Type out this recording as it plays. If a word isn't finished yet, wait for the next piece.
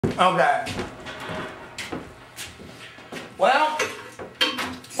Okay. Well,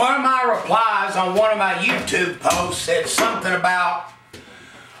 one of my replies on one of my YouTube posts said something about,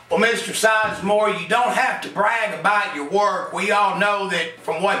 well, Mr. Sizemore, you don't have to brag about your work. We all know that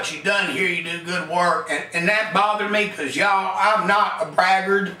from what you've done here, you do good work. And that bothered me because, y'all, I'm not a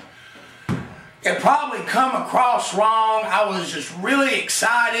braggart. It probably come across wrong. I was just really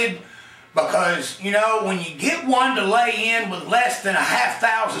excited because, you know, when you get one to lay in with less than a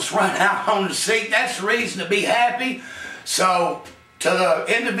half-thousandth run out on the seat, that's the reason to be happy. So, to the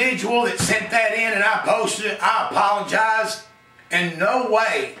individual that sent that in and I posted it, I apologize. In no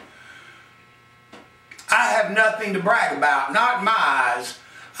way. I have nothing to brag about, not in my eyes.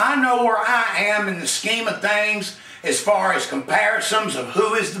 I know where I am in the scheme of things as far as comparisons of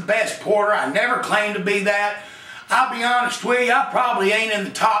who is the best porter. I never claimed to be that. I'll be honest with you, I probably ain't in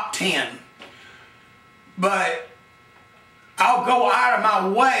the top 10. But I'll go out of my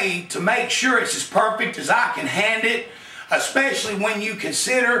way to make sure it's as perfect as I can hand it, especially when you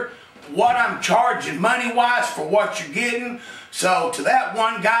consider what I'm charging money-wise for what you're getting. So to that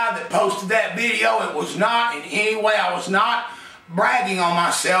one guy that posted that video, it was not in any way, I was not bragging on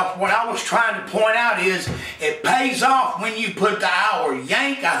myself. What I was trying to point out is it pays off when you put the hour.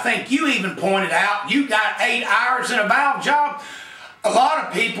 Yank, I think you even pointed out, you got 8 hours in a valve job. A lot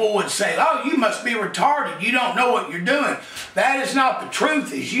of people would say, oh, you must be retarded. You don't know what you're doing. That is not the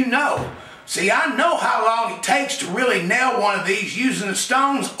truth, as you know. See, I know how long it takes to really nail one of these using the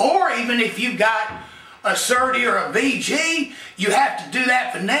stones, or even if you got a 30 or a VG, you have to do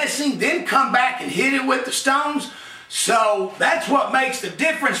that finessing, then come back and hit it with the stones. So that's what makes the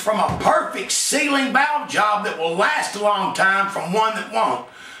difference from a perfect sealing valve job that will last a long time from one that won't.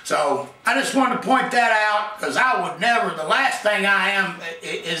 So I just wanted to point that out because I would never, the last thing I am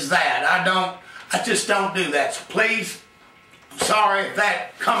is that. I just don't do that. So please, sorry if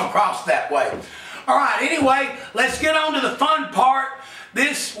that come across that way. All right, anyway, let's get on to the fun part.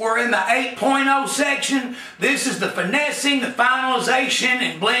 We're in the 8.0 section. This is the finessing, the finalization,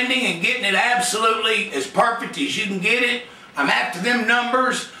 and blending, and getting it absolutely as perfect as you can get it. I'm after them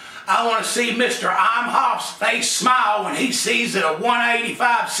numbers. I want to see Mr. Imhoff's face smile when he sees that a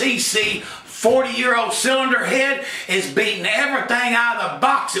 185cc 40-year-old cylinder head is beating everything out of the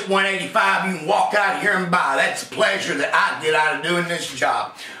box at 185. You can walk out here and buy. That's the pleasure that I get out of doing this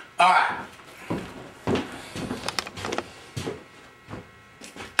job. All right.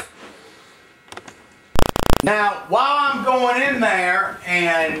 Now, while I'm going in there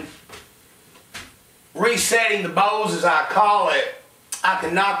and resetting the bows, as I call it, I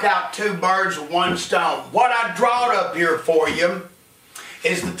can knock out 2 birds with 1 stone. What I drawed up here for you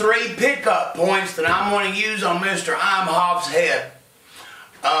is the 3 pickup points that I'm going to use on Mr. Imhoff's head.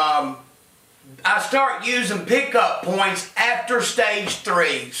 I start using pickup points after stage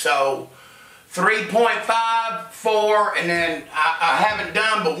 3. So 3.5, 4, and then I haven't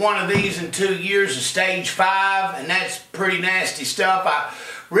done but one of these in 2 years of stage 5, and that's pretty nasty stuff. I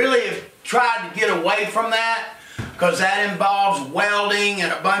really have tried to get away from that because that involves welding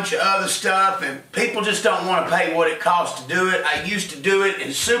and a bunch of other stuff, and people just don't want to pay what it costs to do it. I used to do it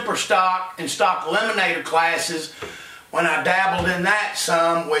in super stock and stock eliminator classes when I dabbled in that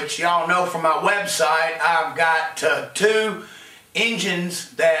some, which y'all know from my website. I've got 2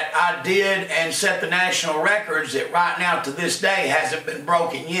 engines that I did and set the national records that right now to this day hasn't been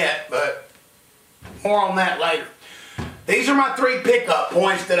broken yet, but more on that later. These are my 3 pickup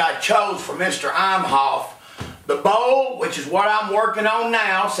points that I chose for Mr. Imhoff. The bowl, which is what I'm working on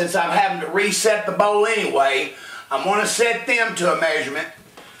now since I'm having to reset the bowl anyway, I'm going to set them to a measurement.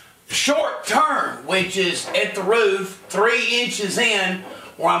 Short turn, which is at the roof, 3 inches in,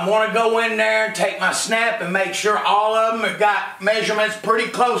 where I'm going to go in there and take my snap and make sure all of them have got measurements pretty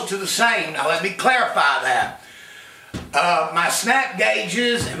close to the same. Now let me clarify that. My snap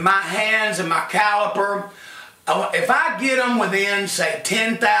gauges and my hands and my caliper, if I get them within, say,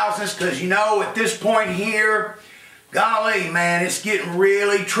 10 thousandths, because, you know, at this point here, golly, man, it's getting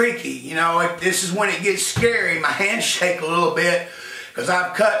really tricky. You know, this is when it gets scary. My hands shake a little bit because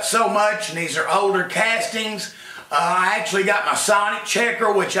I've cut so much, and these are older castings. I actually got my sonic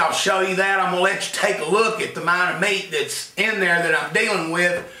checker, which I'll show you that. I'm going to let you take a look at the amount of meat that's in there that I'm dealing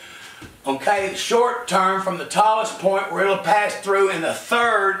with. Okay, short turn from the tallest point where it'll pass through, and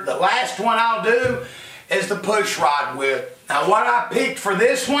the last one I'll do is the push rod width. Now what I picked for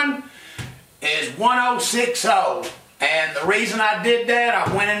this one is 1060, and the reason I did that,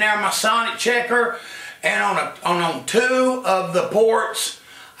 I went in there with my sonic checker, and on 2 of the ports,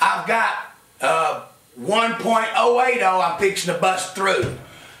 I've got 1.080 I'm fixing to bust through.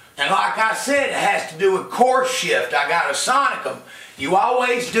 And like I said, it has to do with course shift. I got to sonic them. you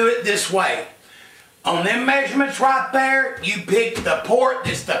always do it this way. On them measurements right there, you pick the port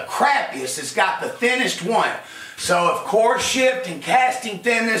that's the crappiest. It's got the thinnest one. So of course shift and casting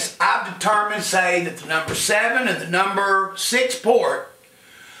thinness, I've determined, say, that the number 7 and the number 6 port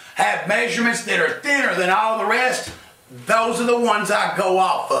have measurements that are thinner than all the rest. Those are the ones I go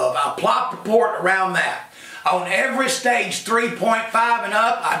off of. I plop the port around that. On every stage 3.5 and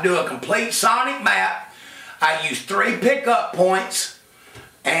up, I do a complete sonic map. I use 3 pickup points,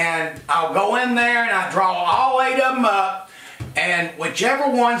 and I'll go in there and I draw all 8 of them up. And whichever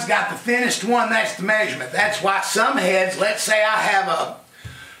one's got the thinnest one, that's the measurement. That's why some heads, let's say I have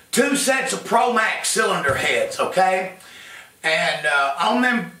 2 sets of Pro Max cylinder heads, okay? And on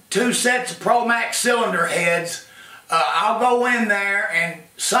them 2 sets of Pro Max cylinder heads, I'll go in there and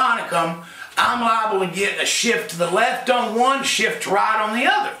sonic them. I'm liable to get a shift to the left on one, shift to right on the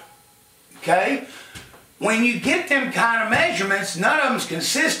other, okay? When you get them kind of measurements, none of them's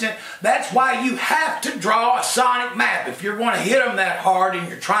consistent. That's why you have to draw a sonic map. If you're going to hit them that hard and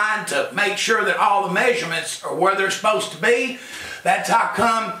you're trying to make sure that all the measurements are where they're supposed to be, that's how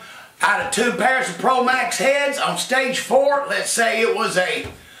come out of 2 pairs of Pro Max heads on stage 4, let's say it was a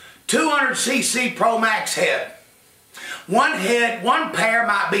 200cc Pro Max head. One pair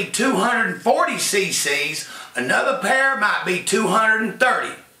might be 240 cc's, another pair might be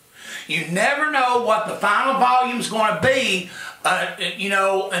 230. You never know what the final volume's going to be, you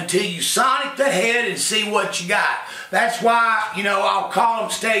know, until you sonic the head and see what you got. That's why, you know, I'll call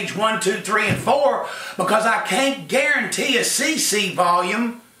them stage 1, 2, 3, and 4, because I can't guarantee a CC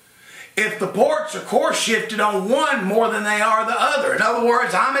volume if the ports are core shifted on one more than they are the other. In other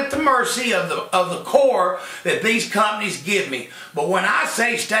words, I'm at the mercy of the core that these companies give me. But when I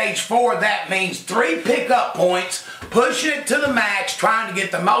say stage 4, that means 3 pickup points, pushing it to the max, trying to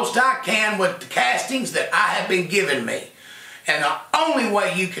get the most I can with the castings that I have been given me. And the only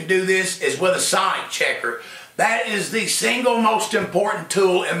way you can do this is with a sonic checker. That is the single most important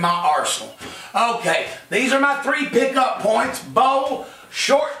tool in my arsenal. Okay, these are my 3 pickup points: bowl,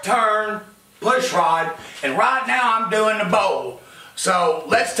 short turn, push rod, and right now I'm doing the bowl. So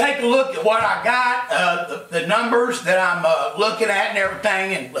let's take a look at what I got, the numbers that I'm looking at and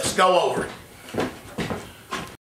everything, and let's go over it.